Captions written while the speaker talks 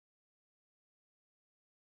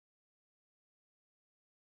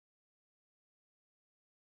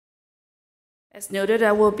As noted,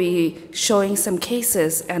 I will be showing some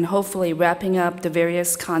cases and hopefully wrapping up the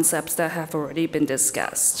various concepts that have already been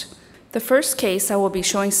discussed. The first case, I will be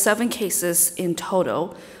showing 7 cases in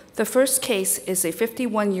total. The first case is a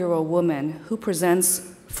 51-year-old woman who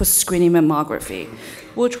presents for screening mammography,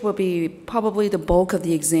 which will be probably the bulk of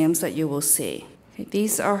the exams that you will see.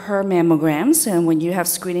 These are her mammograms, and when you have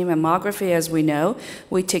screening mammography, as we know,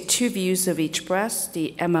 we take 2 views of each breast,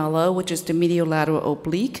 the MLO, which is the medial lateral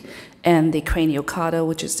oblique, and the craniocaudal,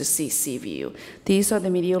 which is the CC view. These are the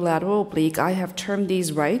medial lateral oblique. I have termed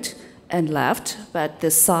these right and left, but the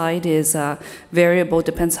side is variable,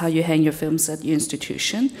 depends how you hang your films at your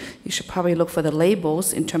institution. You should probably look for the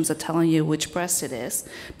labels in terms of telling you which breast it is.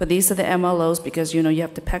 But these are the MLOs because you know you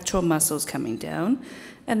have the pectoral muscles coming down.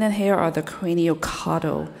 And then here are the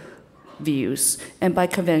craniocaudal views. And by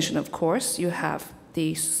convention, of course, you have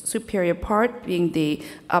the superior part being the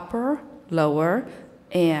upper, lower,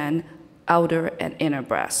 and outer and inner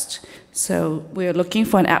breast. So we're looking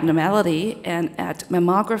for an abnormality, and at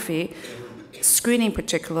mammography, screening in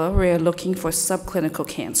particular, we're looking for subclinical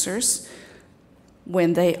cancers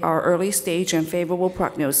when they are early stage and favorable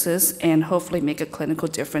prognosis and hopefully make a clinical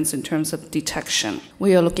difference in terms of detection.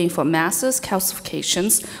 We are looking for masses,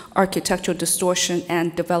 calcifications, architectural distortion,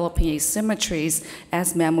 and developing asymmetries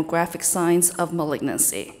as mammographic signs of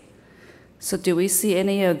malignancy. So do we see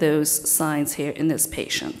any of those signs here in this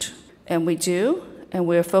patient? And we do, and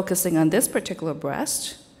we're focusing on this particular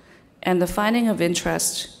breast, and the finding of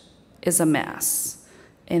interest is a mass.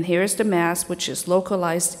 And here's the mass, which is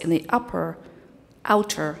localized in the upper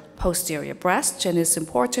outer posterior breast, and it's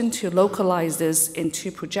important to localize this in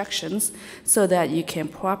 2 projections so that you can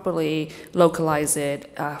properly localize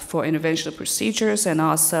it for interventional procedures, and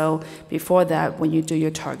also before that when you do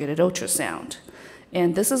your targeted ultrasound.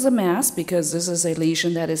 And this is a mass because this is a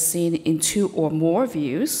lesion that is seen in 2 or more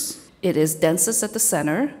views. It is densest at the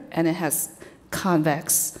center, and it has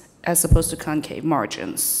convex as opposed to concave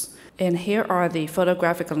margins. And here are the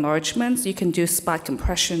photographic enlargements. You can do spot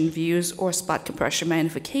compression views or spot compression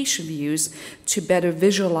magnification views to better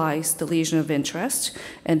visualize the lesion of interest.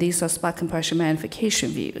 And these are spot compression magnification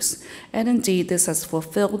views. And indeed, this has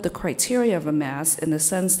fulfilled the criteria of a mass in the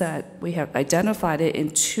sense that we have identified it in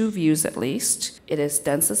 2 views at least. It is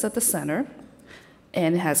densest at the center,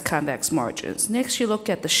 and it has convex margins. Next, you look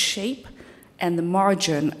at the shape and the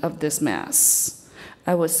margin of this mass.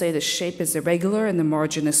 I would say the shape is irregular and the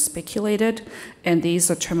margin is spiculated, and these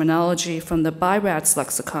are terminology from the BI-RADS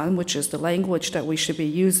lexicon, which is the language that we should be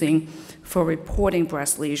using for reporting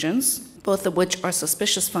breast lesions, both of which are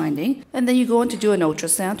suspicious finding. And then you go on to do an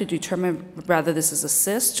ultrasound to determine whether this is a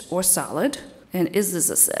cyst or solid. And is this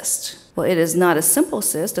a cyst? Well, it is not a simple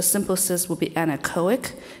cyst. A simple cyst would be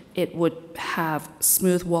anechoic. It would have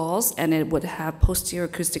smooth walls, and it would have posterior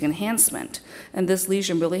acoustic enhancement. And this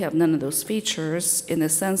lesion really have none of those features in the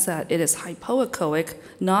sense that it is hypoechoic,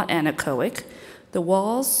 not anechoic. The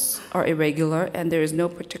walls are irregular, and there is no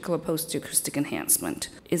particular posterior acoustic enhancement.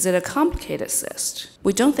 Is it a complicated cyst?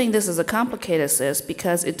 We don't think this is a complicated cyst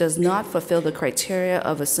because it does not fulfill the criteria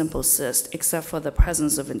of a simple cyst except for the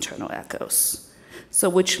presence of internal echoes. So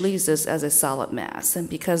which leaves this as a solid mass. And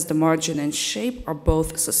because the margin and shape are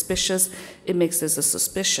both suspicious, it makes this a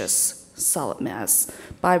suspicious solid mass.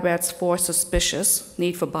 BI-RADS 4 suspicious,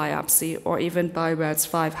 need for biopsy, or even BI-RADS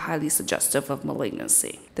 5 highly suggestive of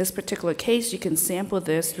malignancy. This particular case, you can sample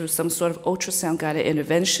this through some sort of ultrasound-guided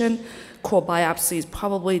intervention. Core biopsy is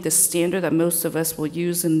probably the standard that most of us will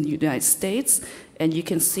use in the United States. And you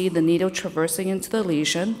can see the needle traversing into the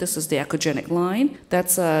lesion. This is the echogenic line.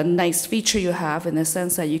 That's a nice feature you have in the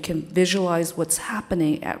sense that you can visualize what's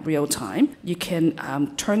happening at real time. You can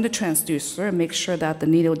turn the transducer and make sure that the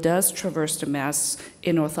needle does traverse the mass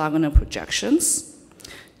in orthogonal projections.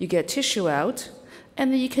 You get tissue out,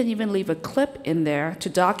 and then you can even leave a clip in there to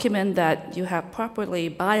document that you have properly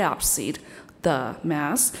biopsied the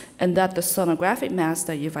mass, and that the sonographic mass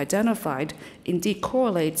that you've identified indeed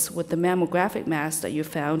correlates with the mammographic mass that you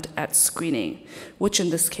found at screening, which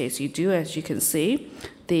in this case you do, as you can see.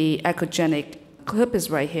 The echogenic clip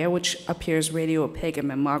is right here, which appears radiopaque in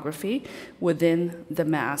mammography within the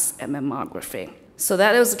mass at mammography. So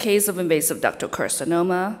that is a case of invasive ductal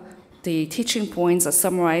carcinoma. The teaching points are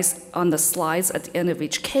summarized on the slides at the end of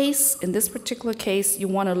each case. In this particular case, you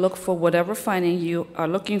want to look for whatever finding you are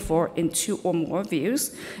looking for in 2 or more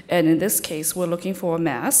views. And in this case, we're looking for a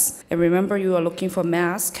mass. And remember, you are looking for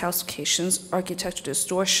mass, calcifications, architectural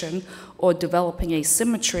distortion, or developing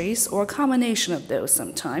asymmetries, or a combination of those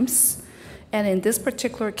sometimes. And in this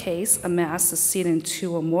particular case, a mass is seen in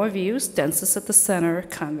 2 or more views, densest at the center,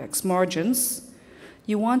 convex margins.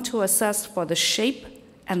 You want to assess for the shape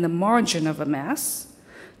and the margin of a mass.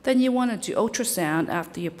 Then you want to do ultrasound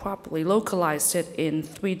after you properly localized it in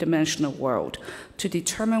three-dimensional world to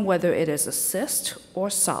determine whether it is a cyst or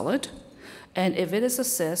solid. And if it is a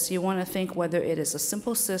cyst, you want to think whether it is a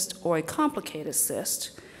simple cyst or a complicated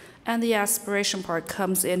cyst. And the aspiration part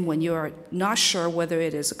comes in when you are not sure whether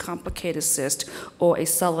it is a complicated cyst or a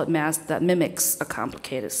solid mass that mimics a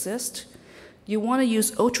complicated cyst. You want to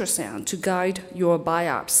use ultrasound to guide your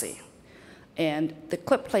biopsy. And the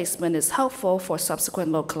clip placement is helpful for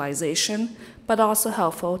subsequent localization, but also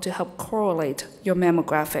helpful to help correlate your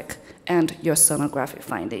mammographic and your sonographic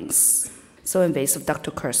findings. So invasive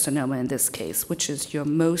ductal carcinoma in this case, which is your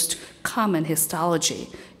most common histology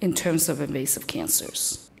in terms of invasive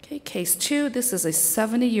cancers. Okay, case 2, this is a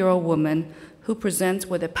 70-year-old woman who presents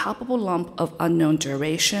with a palpable lump of unknown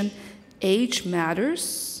duration. Age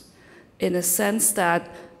matters in the sense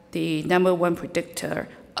that the number one predictor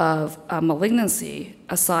of malignancy,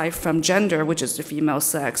 aside from gender, which is the female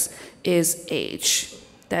sex, is age.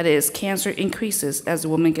 That is, cancer increases as the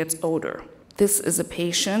woman gets older. This is a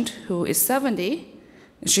patient who is 70,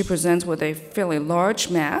 and she presents with a fairly large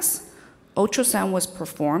mass. Ultrasound was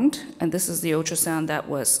performed, and this is the ultrasound that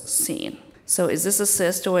was seen. So is this a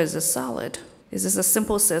cyst or is this solid? Is this a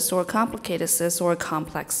simple cyst or a complicated cyst or a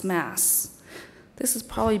complex mass? This is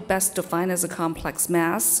probably best defined as a complex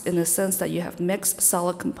mass in the sense that you have mixed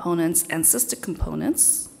solid components and cystic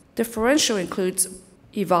components. Differential includes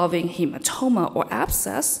evolving hematoma or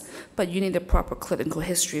abscess, but you need a proper clinical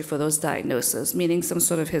history for those diagnoses, meaning some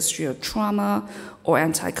sort of history of trauma or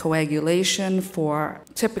anticoagulation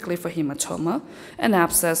typically for hematoma, and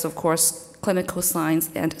abscess, of course, clinical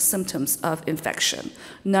signs and symptoms of infection,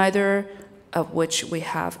 neither of which we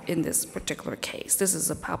have in this particular case. This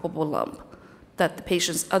is a palpable lump that the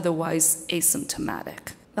patient's otherwise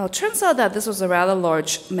asymptomatic. Now, it turns out that this was a rather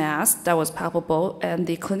large mass that was palpable, and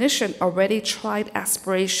the clinician already tried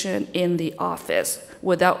aspiration in the office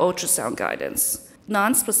without ultrasound guidance.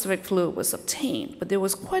 Non-specific fluid was obtained, but there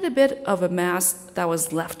was quite a bit of a mass that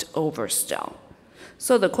was left over still.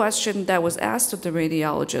 So the question that was asked of the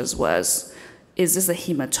radiologist was, is this a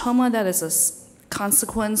hematoma that is a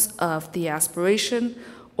consequence of the aspiration,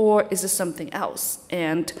 or is this something else?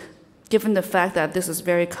 And given the fact that this is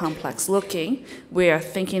very complex looking, we are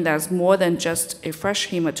thinking that it's more than just a fresh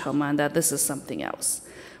hematoma and that this is something else.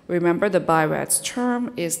 Remember, the BI-RADS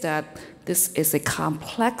term is that this is a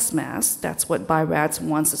complex mass. That's what BI-RADS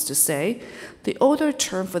wants us to say. The older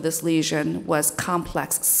term for this lesion was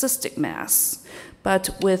complex cystic mass. But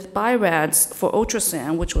with BI-RADS for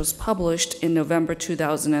ultrasound, which was published in November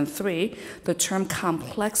 2003, the term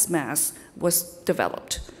complex mass was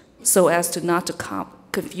developed so as to not to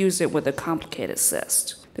confuse it with a complicated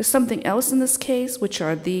cyst. There's something else in this case, which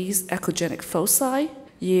are these echogenic foci.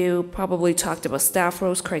 You probably talked about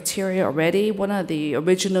Stavros criteria already. One of the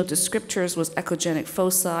original descriptors was echogenic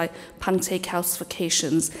foci, punctate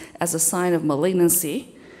calcifications as a sign of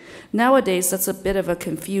malignancy. Nowadays, that's a bit of a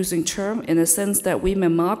confusing term in the sense that we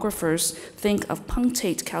mammographers think of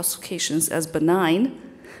punctate calcifications as benign,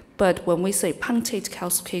 but when we say punctate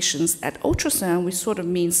calcifications at ultrasound, we sort of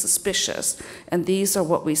mean suspicious. And these are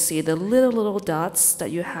what we see, the little dots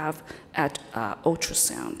that you have at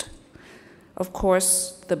ultrasound. Of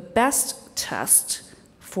course, the best test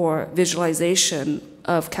for visualization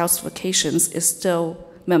of calcifications is still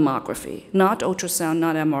mammography, not ultrasound,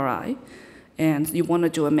 not MRI. And you want to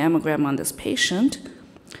do a mammogram on this patient.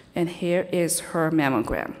 And here is her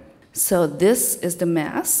mammogram. So this is the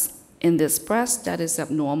mass in this breast that is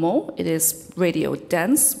abnormal. It is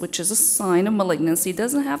radiodense, which is a sign of malignancy. It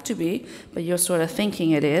doesn't have to be, but you're sort of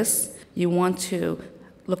thinking it is. You want to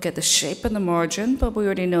look at the shape and the margin, but we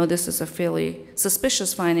already know this is a fairly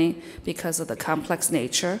suspicious finding because of the complex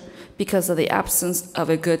nature, because of the absence of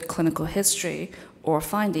a good clinical history or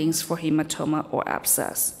findings for hematoma or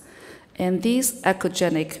abscess. And these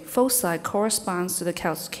echogenic foci corresponds to the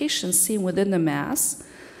calcifications seen within the mass.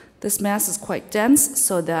 This mass is quite dense,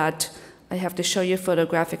 so that I have to show you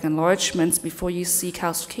photographic enlargements before you see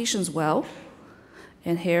calcifications well.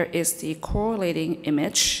 And here is the correlating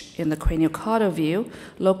image in the craniocaudal view.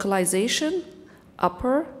 Localization,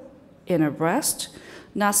 upper, inner breast.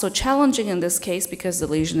 Not so challenging in this case because the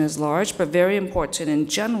lesion is large, but very important in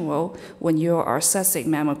general when you are assessing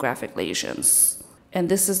mammographic lesions. And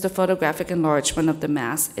this is the photographic enlargement of the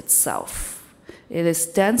mass itself. It is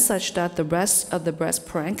dense such that the rest of the breast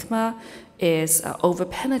parenchyma is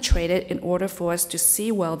overpenetrated in order for us to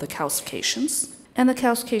see well the calcifications. And the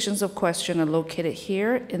calcifications of question are located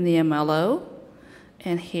here in the MLO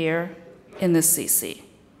and here in the CC.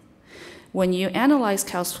 When you analyze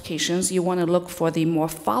calcifications, you want to look for the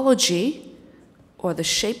morphology or the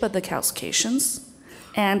shape of the calcifications,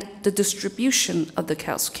 and the distribution of the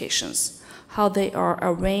calcifications, how they are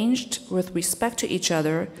arranged with respect to each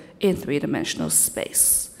other in three-dimensional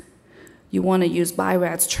space. You want to use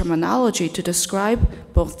BI-RADS terminology to describe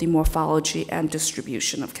both the morphology and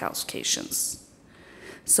distribution of calcifications.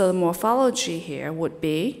 So the morphology here would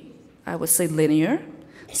be, I would say linear.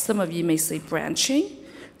 Some of you may say branching.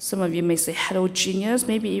 Some of you may say heterogeneous,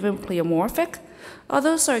 maybe even pleomorphic. All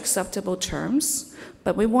those are acceptable terms,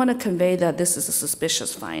 but we want to convey that this is a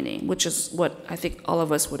suspicious finding, which is what I think all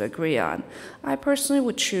of us would agree on. I personally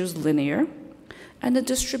would choose linear. And the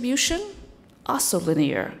distribution, also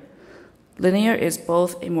linear. Linear is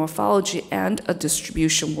both a morphology and a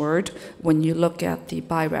distribution word when you look at the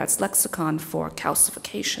BI-RADS lexicon for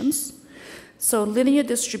calcifications. So linear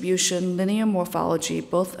distribution, linear morphology,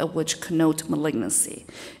 both of which connote malignancy.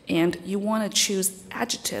 And you want to choose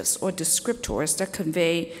adjectives or descriptors that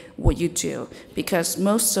convey what you do, because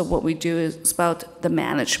most of what we do is about the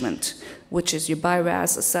management, which is your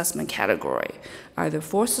BI-RADS assessment category, either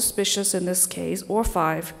 4 suspicious in this case or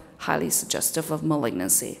 5 highly suggestive of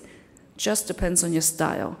malignancy. Just depends on your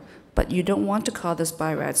style. But you don't want to call this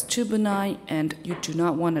BI-RADS 2 benign, and you do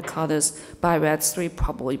not want to call this BI-RADS 3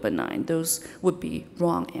 probably benign. Those would be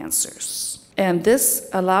wrong answers. And this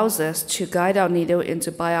allows us to guide our needle into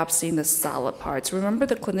biopsying the solid parts. Remember,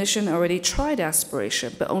 the clinician already tried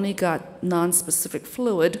aspiration, but only got non-specific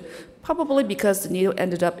fluid, probably because the needle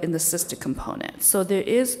ended up in the cystic component. So there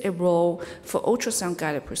is a role for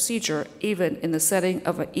ultrasound-guided procedure, even in the setting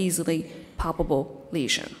of an easily palpable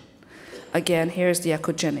lesion. Again, here's the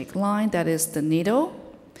echogenic line, that is the needle.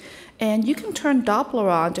 And you can turn Doppler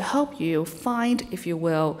on to help you find, if you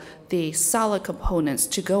will, the solid components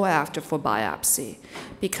to go after for biopsy.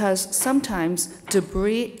 Because sometimes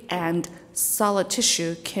debris and solid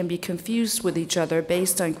tissue can be confused with each other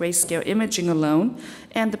based on grayscale imaging alone.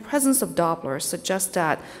 And the presence of Doppler suggests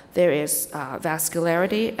that there is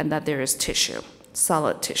vascularity and that there is tissue,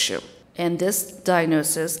 solid tissue. And this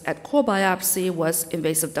diagnosis at core biopsy was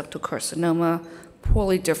invasive ductal carcinoma,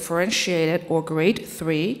 poorly differentiated or grade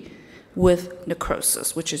 3 with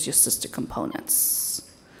necrosis, which is your cystic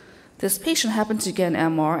components. This patient happened to get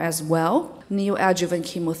an MR as well. Neoadjuvant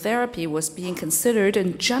chemotherapy was being considered,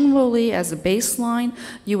 and generally as a baseline,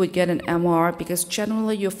 you would get an MR because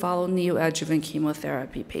generally you follow neoadjuvant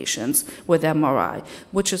chemotherapy patients with MRI,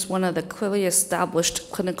 which is one of the clearly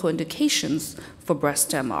established clinical indications for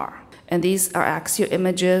breast MR. And these are axial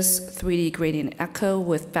images, 3D gradient echo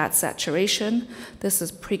with fat saturation. This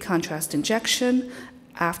is pre-contrast injection,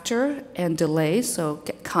 after and delay, so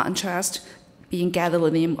contrast being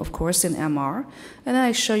gadolinium, of course, in MR. And then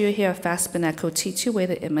I show you here a fast spin echo T2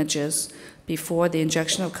 weighted images before the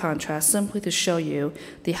injection of contrast, simply to show you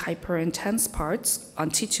the hyperintense parts on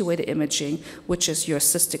T2 weighted imaging, which is your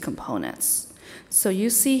cystic components. So you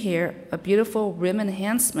see here a beautiful rim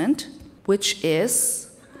enhancement, which is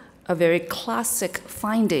a very classic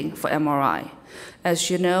finding for MRI. As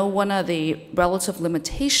you know, one of the relative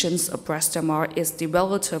limitations of breast MR is the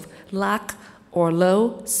relative lack or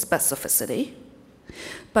low specificity.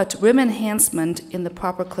 But rim enhancement in the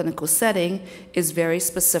proper clinical setting is very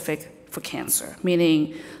specific for cancer,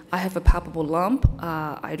 meaning I have a palpable lump.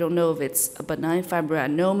 I don't know if it's a benign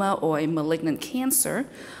fibroadenoma or a malignant cancer.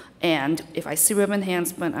 And if I see rim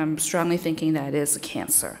enhancement, I'm strongly thinking that it is a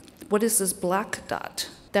cancer. What is this black dot?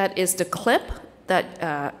 That is the clip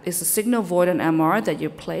that is a signal void on MR that you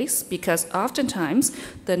place, because oftentimes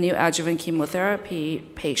the neoadjuvant chemotherapy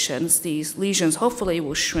patients, these lesions hopefully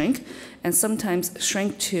will shrink and sometimes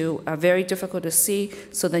shrink to very difficult to see,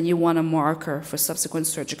 so then you want a marker for subsequent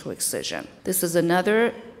surgical excision. This is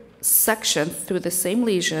another section through the same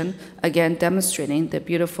lesion, again demonstrating the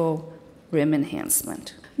beautiful rim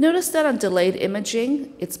enhancement. Notice that on delayed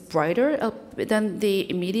imaging, it's brighter than the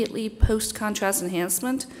immediately post-contrast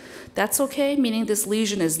enhancement. That's okay, meaning this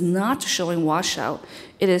lesion is not showing washout.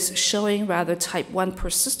 It is showing rather type 1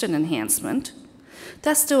 persistent enhancement.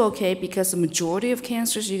 That's still okay because the majority of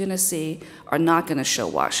cancers you're going to see are not going to show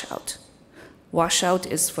washout. Washout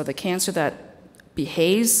is for the cancer that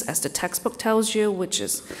behaves as the textbook tells you, which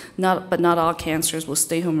is not, but not all cancers will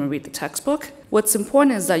stay home and read the textbook. What's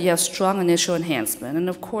important is that you have strong initial enhancement, and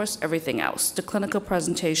of course everything else, the clinical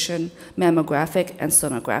presentation, mammographic, and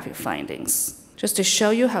sonographic findings. Just to show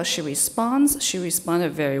you how she responds, she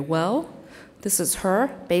responded very well. This is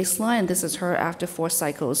her baseline, and this is her after 4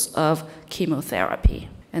 cycles of chemotherapy.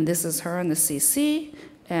 And this is her in the CC,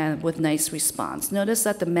 and with nice response. Notice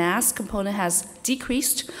that the mass component has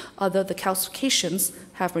decreased, although the calcifications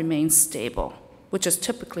have remained stable, which is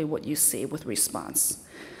typically what you see with response.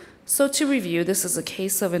 So to review, this is a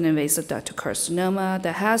case of an invasive ductal carcinoma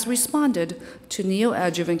that has responded to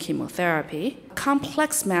neoadjuvant chemotherapy.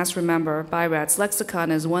 Complex mass, remember, BI-RADS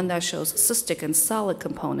lexicon is one that shows cystic and solid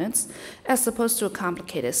components, as opposed to a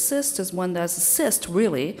complicated cyst is one that's a cyst,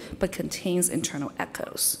 really, but contains internal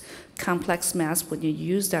echoes. Complex mass, when you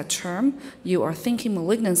use that term, you are thinking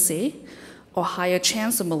malignancy, or higher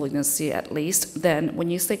chance of malignancy at least, then when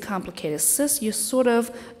you say complicated cyst, you're sort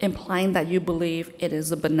of implying that you believe it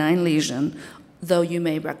is a benign lesion, though you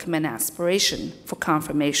may recommend aspiration for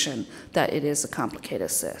confirmation that it is a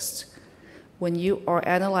complicated cyst. When you are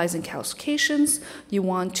analyzing calcifications, you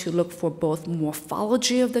want to look for both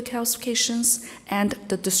morphology of the calcifications and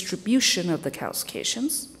the distribution of the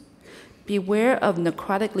calcifications. Beware of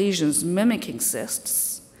necrotic lesions mimicking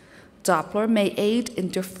cysts. Doppler may aid in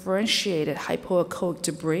differentiated hypoechoic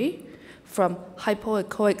debris from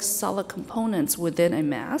hypoechoic solid components within a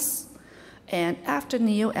mass. And after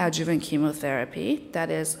neoadjuvant chemotherapy, that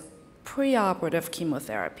is preoperative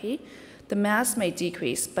chemotherapy, the mass may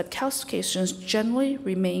decrease, but calcifications generally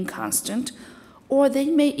remain constant, or they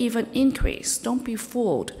may even increase. Don't be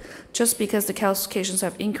fooled. Just because the calcifications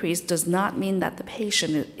have increased does not mean that the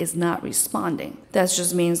patient is not responding. That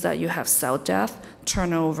just means that you have cell death,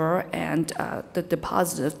 turnover, and the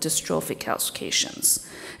depositive dystrophic calcifications.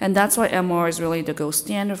 And that's why MR is really the gold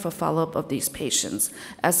standard for follow-up of these patients,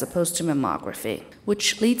 as opposed to mammography.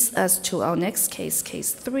 Which leads us to our next case,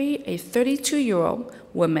 case 3, a 32-year-old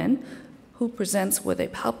woman who presents with a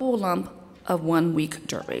palpable lump of 1 week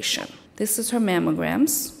duration. This is her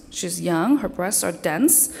mammograms. She's young, her breasts are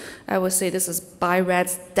dense. I would say this is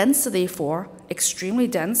BI-RADS density 4, extremely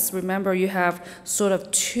dense. Remember, you have sort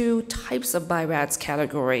of 2 types of BI-RADS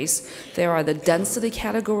categories. There are the density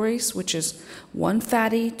categories, which is 1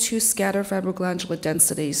 fatty, 2 scatter fibroglandular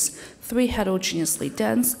densities, 3 heterogeneously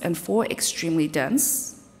dense, and 4 extremely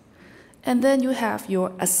dense. And then you have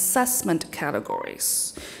your assessment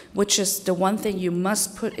categories, which is the one thing you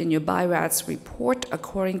must put in your BI-RADS report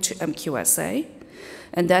according to MQSA.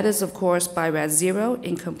 And that is, of course, BI-RADS 0,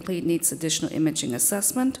 incomplete, needs additional imaging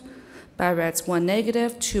assessment. BI-RADS 1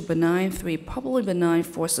 negative, 2 benign, 3 probably benign,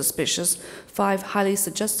 4 suspicious, 5 highly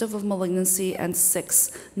suggestive of malignancy, and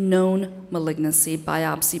 6 known malignancy,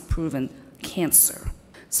 biopsy proven cancer.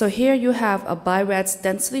 So here you have a BI-RADS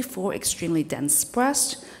density 4, extremely dense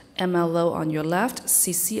breast, MLO on your left,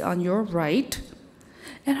 CC on your right.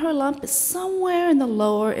 And her lump is somewhere in the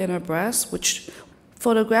lower inner breast, which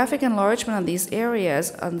photographic enlargement on these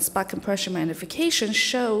areas on spot compression magnification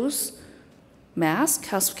shows mass,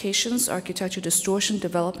 calcifications, architectural distortion,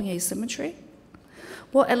 developing asymmetry.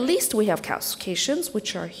 Well, at least we have calcifications,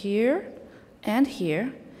 which are here,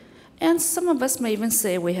 and some of us may even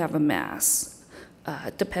say we have a mass.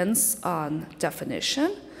 It depends on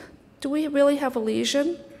definition. Do we really have a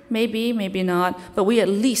lesion? Maybe, maybe not, but we at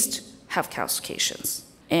least have calcifications.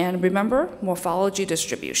 And remember, morphology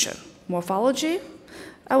distribution. Morphology,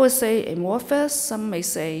 I would say amorphous, some may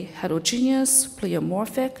say heterogeneous,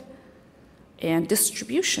 pleomorphic, and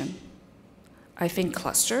distribution, I think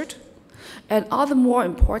clustered. And all the more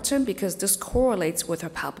important because this correlates with her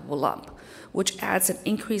palpable lump, which adds an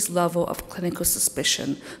increased level of clinical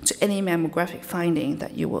suspicion to any mammographic finding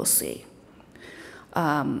that you will see.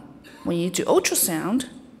 When you do ultrasound,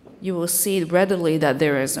 you will see readily that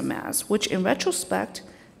there is a mass, which in retrospect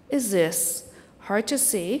is this, hard to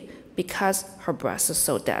see because her breast is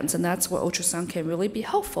so dense, and that's where ultrasound can really be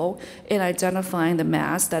helpful in identifying the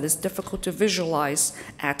mass that is difficult to visualize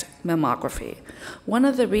at mammography. One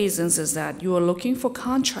of the reasons is that you are looking for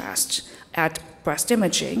contrast at breast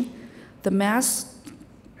imaging. The mass,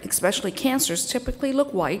 especially cancers, typically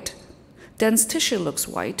look white. Dense tissue looks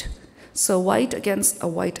white, so white against a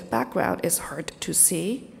white background is hard to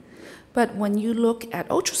see. But when you look at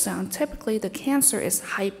ultrasound, typically the cancer is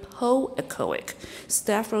hypoechoic.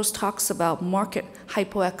 Stavros talks about marked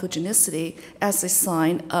hypoechogenicity as a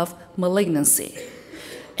sign of malignancy.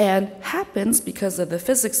 And happens because of the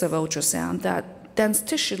physics of ultrasound that dense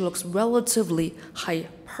tissue looks relatively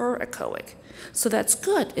hyperechoic. So that's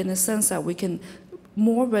good in the sense that we can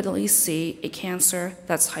more readily see a cancer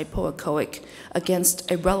that's hypoechoic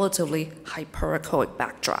against a relatively hyperechoic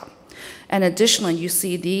backdrop. And additionally, you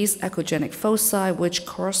see these echogenic foci, which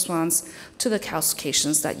corresponds to the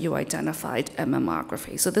calcifications that you identified at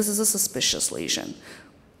mammography. So this is a suspicious lesion.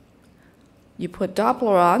 You put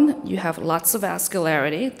Doppler on, you have lots of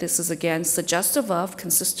vascularity. This is, again, suggestive of,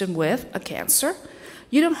 consistent with a cancer.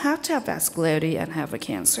 You don't have to have vascularity and have a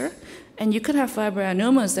cancer. And you could have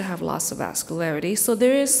fibroadenomas that have lots of vascularity, so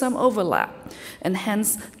there is some overlap. And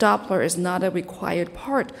hence, Doppler is not a required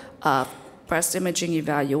part of breast imaging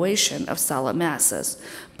evaluation of solid masses.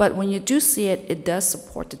 But when you do see it, it does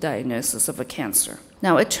support the diagnosis of a cancer.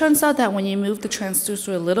 Now, it turns out that when you move the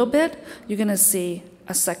transducer a little bit, you're going to see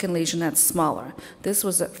a second lesion that's smaller. This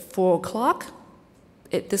was at 4 o'clock.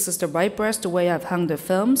 This is the right breast, the way I've hung the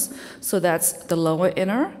films. So that's the lower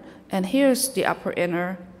inner. And here's the upper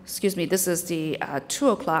inner. Excuse me, this is the 2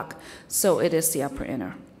 o'clock. So it is the upper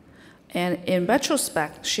inner. And in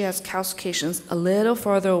retrospect, she has calcifications a little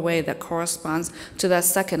further away that corresponds to that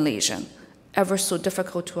second lesion. Ever so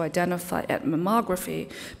difficult to identify at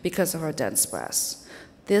mammography because of her dense breasts.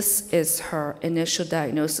 This is her initial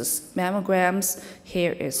diagnosis mammograms.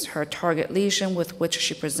 Here is her target lesion with which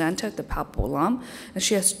she presented, the palpable lump, and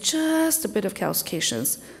she has just a bit of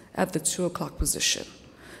calcifications at the 2 o'clock position,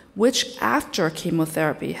 which after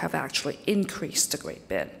chemotherapy have actually increased a great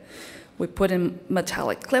bit. We put in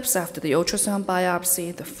metallic clips after the ultrasound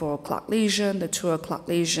biopsy, the 4 o'clock lesion, the 2 o'clock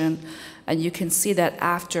lesion, and you can see that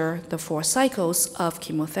after the 4 cycles of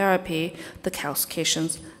chemotherapy, the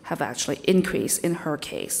calcifications have actually increased in her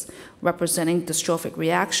case. Representing dystrophic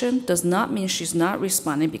reaction does not mean she's not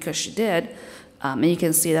responding, because she did. And you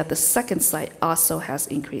can see that the second site also has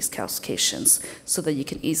increased calcifications, so that you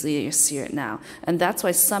can easily see it now. And that's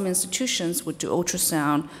why some institutions would do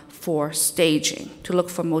ultrasound for staging, to look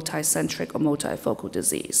for multicentric or multifocal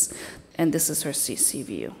disease. And this is her CC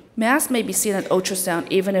view. Mass may be seen at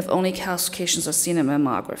ultrasound even if only calcifications are seen in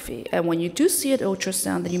mammography. And when you do see it at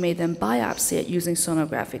ultrasound, then you may then biopsy it using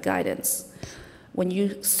sonographic guidance. When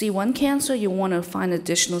you see one cancer, you want to find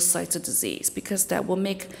additional sites of disease, because that will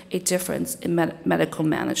make a difference in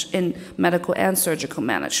medical and surgical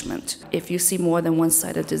management. If you see more than one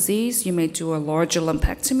site of disease, you may do a larger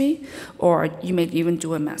lumpectomy, or you may even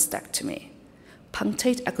do a mastectomy.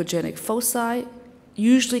 Punctate echogenic foci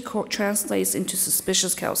usually translates into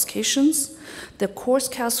suspicious calcifications. The coarse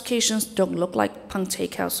calcifications don't look like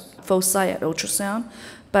punctate foci at ultrasound,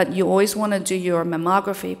 but you always want to do your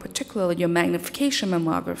mammography, particularly your magnification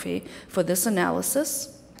mammography, for this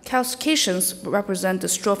analysis. Calcifications represent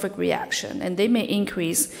dystrophic reaction, and they may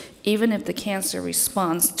increase even if the cancer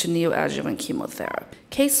responds to neoadjuvant chemotherapy.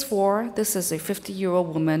 Case 4, this is a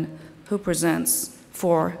 50-year-old woman who presents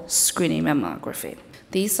for screening mammography.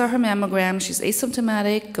 These are her mammograms. She's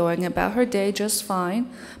asymptomatic, going about her day just fine.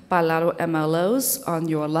 Bilateral MLOs on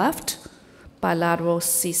your left, bilateral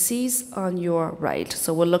CCs on your right.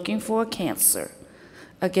 So we're looking for a cancer.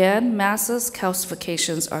 Again, masses,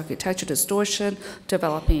 calcifications, architectural distortion,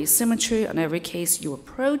 developing asymmetry on every case you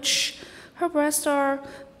approach. Her breasts are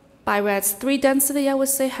BI-RADS 3 density, I would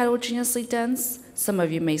say, heterogeneously dense. Some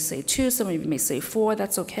of you may say 2, some of you may say 4,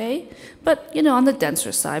 that's okay. But, on the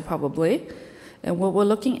denser side, probably. And what we're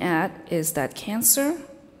looking at is that cancer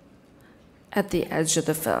at the edge of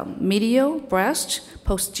the film. Medial, breast,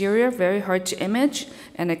 posterior, very hard to image,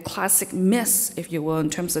 and a classic miss, if you will, in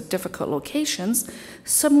terms of difficult locations,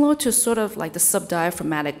 similar to sort of like the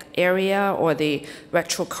subdiaphragmatic area or the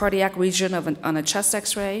retrocardiac region on a chest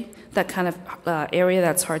x-ray, that kind of area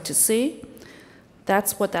that's hard to see.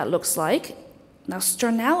 That's what that looks like. Now,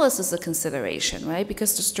 sternalis is a consideration, right?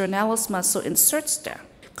 Because the sternalis muscle inserts there.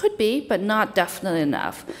 Could be, but not definitely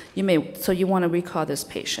enough. So you want to recall this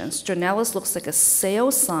patient. Sternalis looks like a sail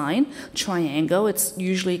sign triangle. It's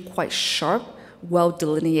usually quite sharp, well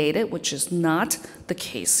delineated, which is not the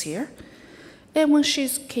case here. And when she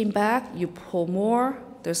came back, you pull more,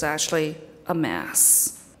 there's actually a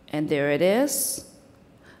mass. And there it is.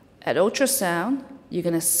 At ultrasound, you're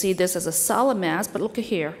going to see this as a solid mass, but look at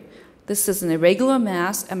here. This is an irregular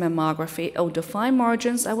mass at mammography. Ill-defined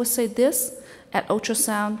margins, I would say this. At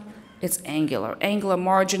ultrasound, it's angular. Angular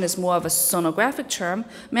margin is more of a sonographic term.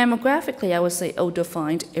 Mammographically, I would say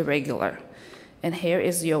ill-defined, irregular. And here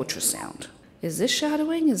is the ultrasound. Is this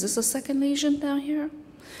shadowing? Is this a second lesion down here?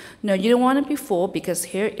 No, you don't want to be fooled, because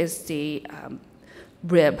here is the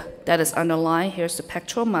rib that is underlying. Here's the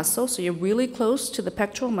pectoral muscle. So you're really close to the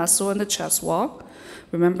pectoral muscle and the chest wall.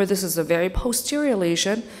 Remember, this is a very posterior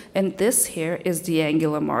lesion, and this here is the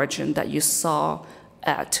angular margin that you saw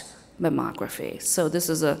at mammography. So this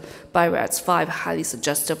is a BI-RADS 5 highly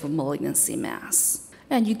suggestive of malignancy mass.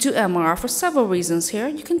 And you do MR for several reasons here.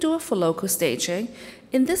 You can do it for local staging.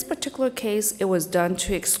 In this particular case, it was done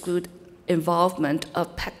to exclude involvement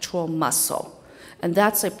of pectoral muscle. And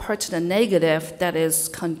that's a pertinent negative that is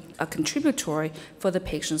a contributory for the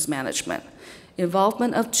patient's management.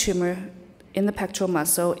 Involvement of tumor in the pectoral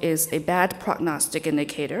muscle is a bad prognostic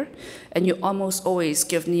indicator, and you almost always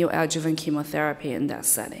give neoadjuvant chemotherapy in that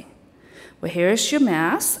setting. Well, here's your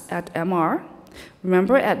mass at MR.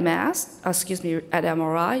 Remember, at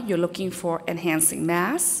MRI, you're looking for enhancing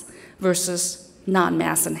mass versus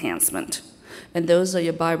non-mass enhancement. And those are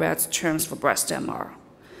your BI-RADS terms for breast MR.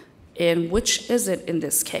 And which is it in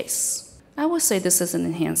this case? I would say this is an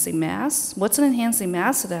enhancing mass. What's an enhancing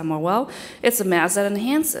mass at MR? Well, it's a mass that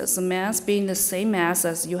enhances, a mass being the same mass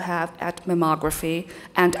as you have at mammography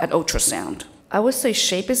and at ultrasound. I would say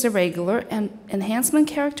shape is irregular, and enhancement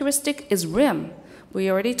characteristic is rim. We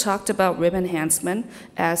already talked about rim enhancement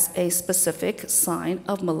as a specific sign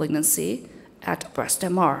of malignancy at breast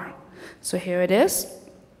MR. So here it is.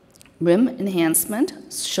 Rim enhancement,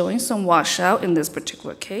 showing some washout in this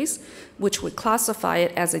particular case, which would classify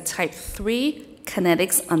it as a type 3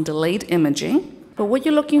 kinetics undelayed imaging. But what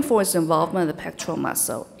you're looking for is involvement of the pectoral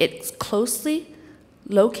muscle. It's closely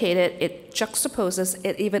located, it juxtaposes,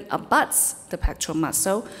 it even abuts the pectoral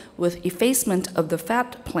muscle with effacement of the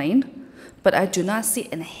fat plane, but I do not see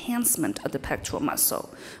enhancement of the pectoral muscle,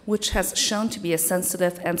 which has shown to be a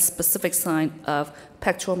sensitive and specific sign of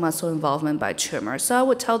pectoral muscle involvement by tumor. So I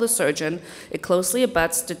would tell the surgeon it closely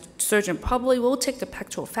abuts. The surgeon probably will take the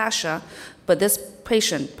pectoral fascia, but this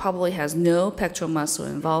patient probably has no pectoral muscle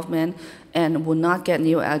involvement and will not get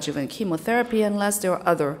neoadjuvant chemotherapy unless there are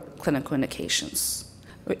other clinical indications.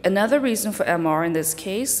 Another reason for MR in this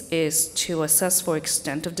case is to assess for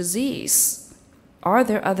extent of disease. Are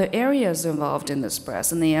there other areas involved in this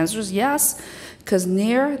breast? And the answer is yes, because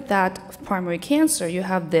near that primary cancer, you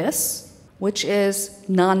have this, which is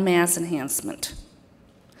non-mass enhancement.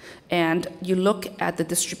 And you look at the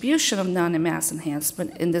distribution of non-mass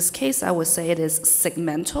enhancement. In this case, I would say it is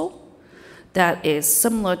segmental. That is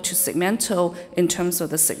similar to segmental in terms of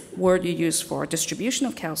the word you use for distribution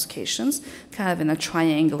of calcifications, kind of in a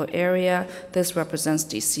triangular area. This represents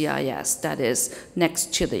DCIS, that is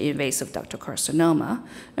next to the invasive ductal carcinoma.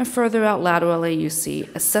 And further out laterally, you see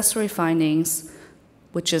accessory findings,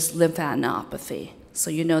 which is lymphadenopathy. So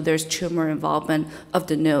you know there's tumor involvement of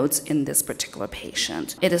the nodes in this particular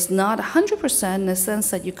patient. It is not 100% in the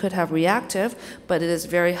sense that you could have reactive, but it is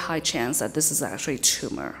very high chance that this is actually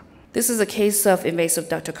tumor. This is a case of invasive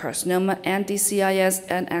ductal carcinoma and DCIS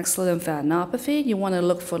and axillary lymphadenopathy. You want to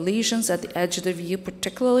look for lesions at the edge of the view,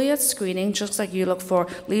 particularly at screening, just like you look for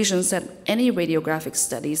lesions at any radiographic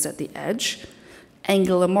studies at the edge.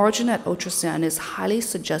 Angular margin at ultrasound is highly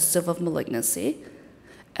suggestive of malignancy.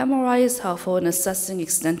 MRI is helpful in assessing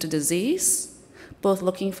extent of disease, both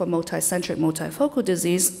looking for multicentric, multifocal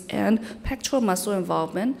disease and pectoral muscle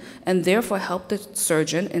involvement, and therefore help the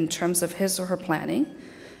surgeon in terms of his or her planning.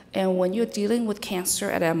 And when you're dealing with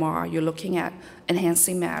cancer at MR, you're looking at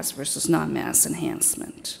enhancing mass versus non-mass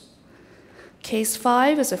enhancement. Case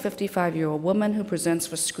 5 is a 55-year-old woman who presents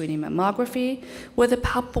for screening mammography with a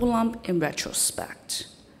palpable lump in retrospect.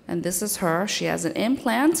 And this is her. She has an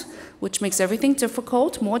implant, which makes everything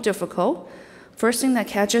difficult, more difficult. First thing that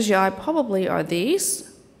catches your eye probably are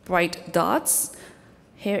these bright dots.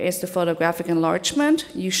 Here is the photographic enlargement.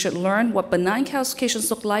 You should learn what benign calcifications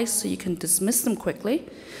look like so you can dismiss them quickly.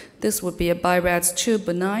 This would be a BI-RADS 2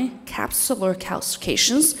 benign capsular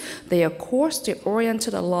calcifications. They are coarse, they're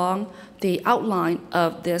oriented along the outline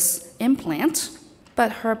of this implant.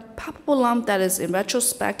 But her palpable lump that is in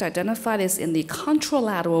retrospect identified is in the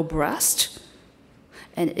contralateral breast,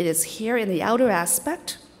 and it is here in the outer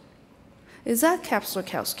aspect. Is that capsular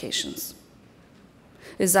calcifications?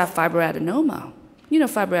 Is that fibroadenoma? You know,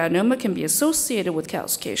 fibroadenoma can be associated with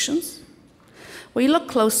calcifications. When you look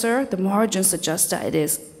closer, the margin suggests that it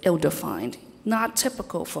is ill-defined, not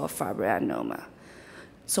typical for a fibroadenoma.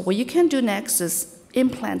 So what you can do next is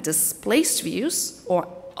implant displaced views, or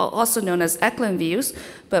also known as Eklund views,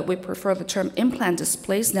 but we prefer the term implant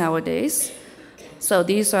displaced nowadays. So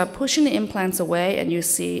these are pushing the implants away, and you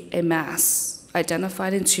see a mass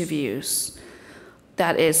identified in 2 views.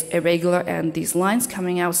 That is irregular, and these lines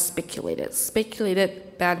coming out spiculated.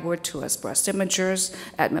 Spiculated, bad word to us breast imagers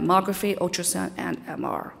at mammography, ultrasound, and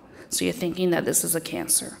MR. So you're thinking that this is a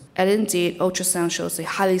cancer. And indeed, ultrasound shows a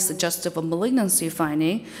highly suggestive of malignancy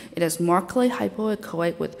finding. It is markedly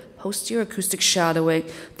hypoechoic with posterior acoustic shadowing.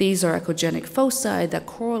 These are echogenic foci that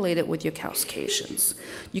correlated with your calcifications.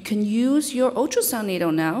 You can use your ultrasound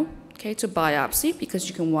needle now, okay, to biopsy because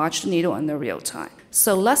you can watch the needle in the real time.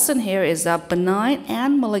 So lesson here is that benign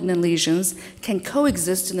and malignant lesions can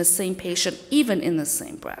coexist in the same patient, even in the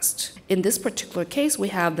same breast. In this particular case, we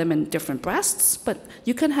have them in different breasts, but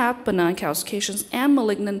you can have benign calcifications and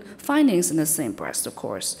malignant findings in the same breast, of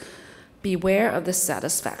course. Beware of the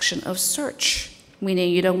satisfaction of search,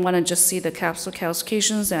 meaning you don't want to just see the capsular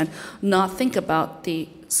calcifications and not think about the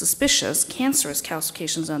suspicious cancerous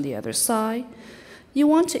calcifications on the other side. You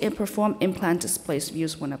want to perform implant displaced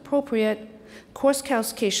views when appropriate. Coarse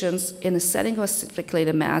calcifications in the setting of a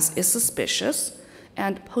spiculated mass is suspicious,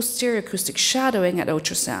 and posterior acoustic shadowing at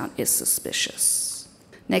ultrasound is suspicious.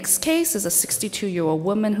 Next case is a 62-year-old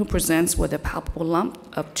woman who presents with a palpable lump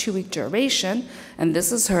of 2-week duration, and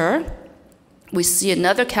this is her. We see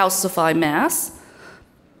another calcified mass,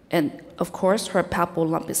 and of course her palpable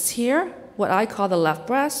lump is here, what I call the left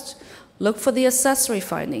breast. Look for the accessory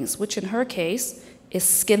findings, which in her case is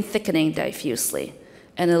skin thickening diffusely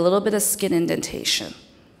and a little bit of skin indentation.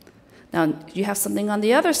 Now, you have something on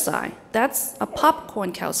the other side. That's a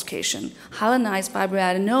popcorn calcification, hyalinized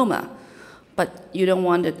fibroadenoma. But you don't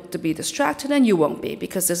want it to be distracted, and you won't be,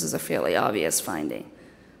 because this is a fairly obvious finding.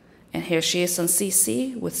 And here she is on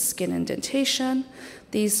CC with skin indentation.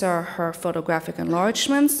 These are her photographic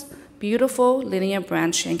enlargements, beautiful linear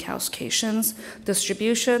branching calcifications,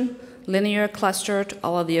 distribution, linear, clustered,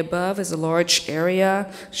 all of the above is a large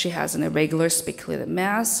area. She has an irregular spiculated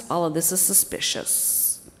mass. All of this is suspicious.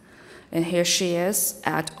 And here she is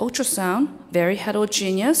at ultrasound, very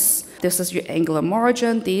heterogeneous. This is your angular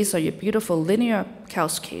margin. These are your beautiful linear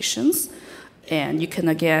calcifications. And you can,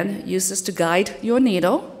 again, use this to guide your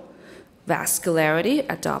needle. Vascularity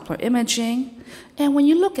at Doppler imaging. And when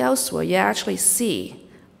you look elsewhere, you actually see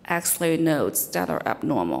axillary nodes that are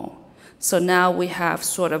abnormal. So now we have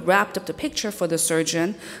sort of wrapped up the picture for the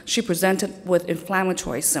surgeon. She presented with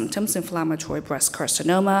inflammatory symptoms, inflammatory breast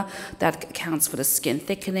carcinoma. That accounts for the skin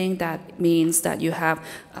thickening. That means that you have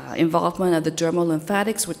involvement of the dermal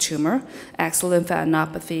lymphatics with tumor, axial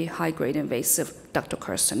lymphadenopathy, high-grade invasive ductal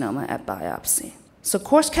carcinoma at biopsy. So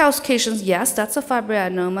coarse calcifications, yes, that's a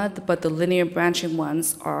fibroadenoma, but the linear branching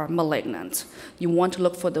ones are malignant. You want to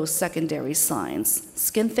look for those secondary signs.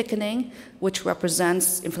 Skin thickening, which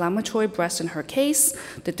represents inflammatory breast in her case,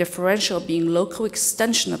 the differential being local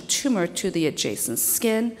extension of tumor to the adjacent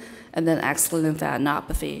skin, and then axial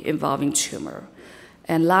lymphadenopathy involving tumor.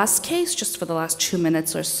 And last case, just for the last 2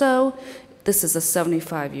 minutes or so, this is a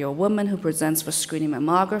 75-year-old woman who presents for screening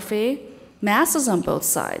mammography. Masses on both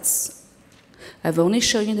sides. I've only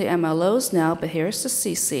shown you the MLOs now, but here's the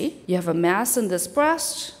CC. You have a mass in this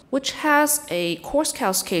breast, which has a coarse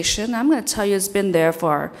calcification. I'm going to tell you it's been there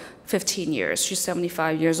for 15 years. She's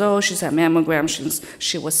 75 years old. She's had mammograms since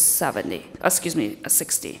she was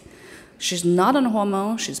 60. She's not on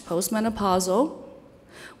hormone. She's postmenopausal.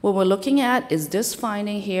 What we're looking at is this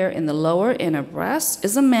finding here in the lower inner breast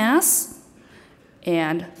is a mass.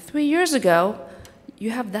 And 3 years ago,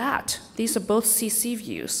 you have that. These are both CC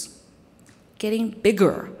views. Getting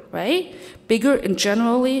bigger, right? Bigger in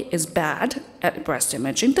generally is bad at breast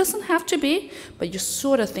imaging. Doesn't have to be, but you're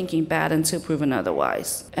sort of thinking bad until proven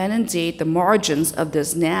otherwise. And indeed, the margins of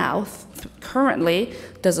this now, currently,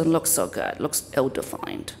 doesn't look so good. Looks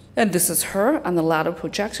ill-defined. And this is her on the lateral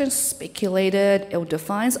projection, spiculated,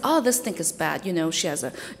 ill-defined. Oh, this thing is bad. You know, she has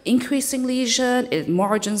an increasing lesion.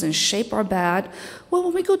 Margins and shape are bad. Well,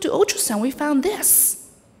 when we go to ultrasound, we found this.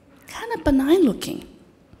 Kind of benign looking.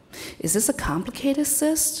 Is this a complicated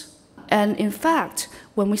cyst? And in fact,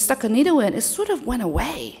 when we stuck a needle in, it sort of went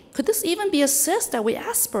away. Could this even be a cyst that we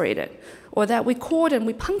aspirated or that we cored and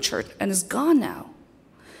we punctured and is gone now?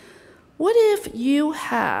 What if you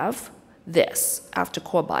have this after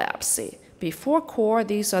core biopsy? Before core,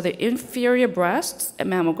 these are the inferior breasts,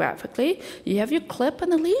 and mammographically, you have your clip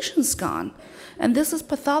and the lesion's gone. And this is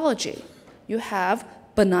pathology. You have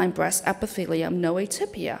benign breast epithelium, no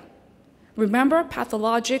atypia. Remember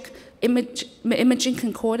pathologic imaging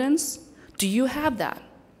concordance? Do you have that?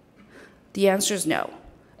 The answer is no.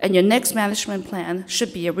 And your next management plan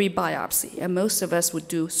should be a rebiopsy, and most of us would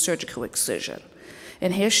do surgical excision.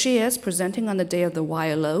 And here she is presenting on the day of the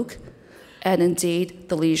wire lobe, and indeed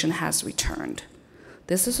the lesion has returned.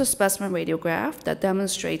 This is a specimen radiograph that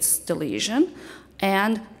demonstrates the lesion,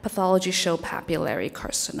 and pathology show papillary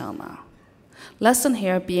carcinoma. Lesson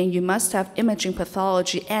here being you must have imaging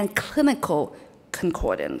pathology and clinical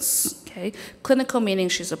concordance. Okay? Clinical meaning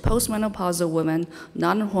she's a postmenopausal woman,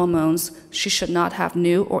 not on hormones. She should not have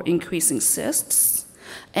new or increasing cysts.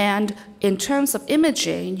 And in terms of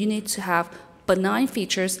imaging, you need to have benign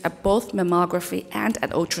features at both mammography and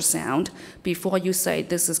at ultrasound before you say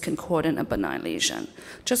this is concordant and benign lesion.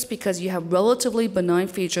 Just because you have relatively benign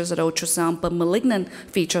features at ultrasound but malignant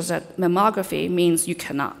features at mammography means you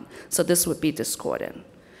cannot. So this would be discordant.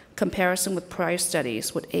 Comparison with prior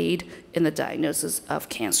studies would aid in the diagnosis of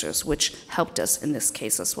cancers, which helped us in this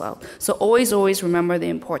case as well. So always, always remember the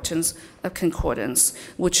importance of concordance,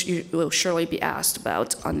 which you will surely be asked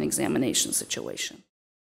about on an examination situation.